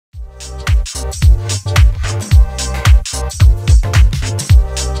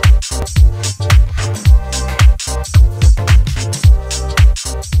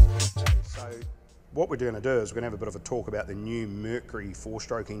What we're going to do is we're going to have a bit of a talk about the new Mercury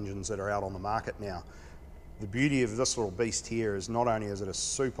 4-stroke engines that are out on the market now. The beauty of this little beast here is not only is it a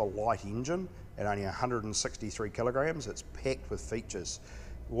super light engine at only 163 kilograms, it's packed with features.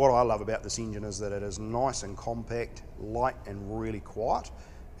 What I love about this engine is that it is nice and compact, light and really quiet.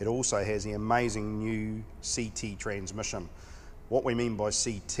 It also has the amazing new CT transmission. What we mean by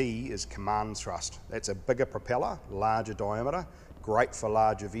CT is command thrust. That's a bigger propeller, larger diameter, great for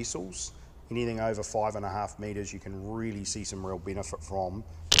larger vessels. Anything over 5.5 meters, you can really see some real benefit from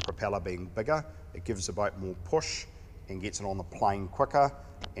the propeller being bigger. It gives the boat more push and gets it on the plane quicker,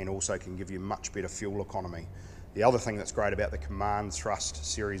 and also can give you much better fuel economy. The other thing that's great about the command thrust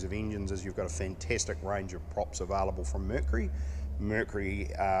series of engines is you've got a fantastic range of props available from Mercury.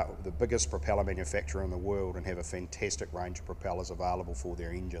 Mercury are the biggest propeller manufacturer in the world and have a fantastic range of propellers available for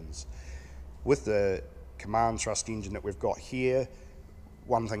their engines. With the command thrust engine that we've got here,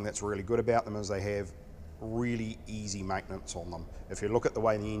 one thing that's really good about them is they have really easy maintenance on them. If you look at the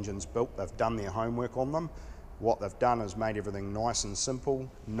way the engine's built, they've done their homework on them. What they've done is made everything nice and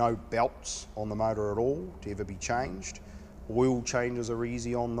simple, no belts on the motor at all to ever be changed. Oil changes are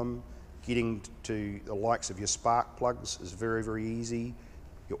easy on them. Getting to the likes of your spark plugs is very, very easy.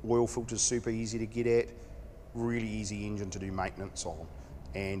 Your oil filter's super easy to get at. Really easy engine to do maintenance on.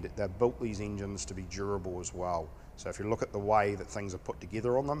 And they've built these engines to be durable as well. So if you look at the way that things are put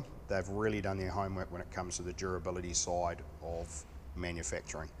together on them, they've really done their homework when it comes to the durability side of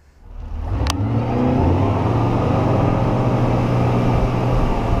manufacturing.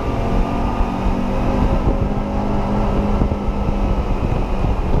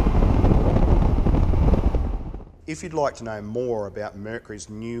 If you'd like to know more about Mercury's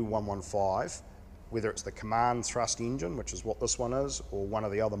new 115, whether it's the command thrust engine, which is what this one is, or one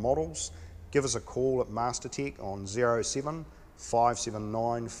of the other models, give us a call at MasterTech on 07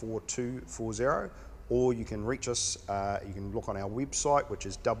 579 4240, or you can reach us, you can look on our website, which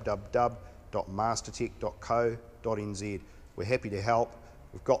is www.mastertech.co.nz. We're happy to help.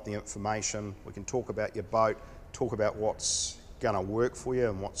 We've got the information. We can talk about your boat, talk about what's going to work for you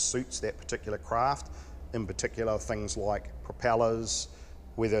and what suits that particular craft. In particular, things like propellers,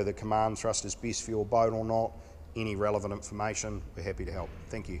 whether the command thrust is best for your boat or not, any relevant information, we're happy to help.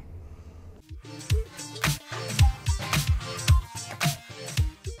 Thank you.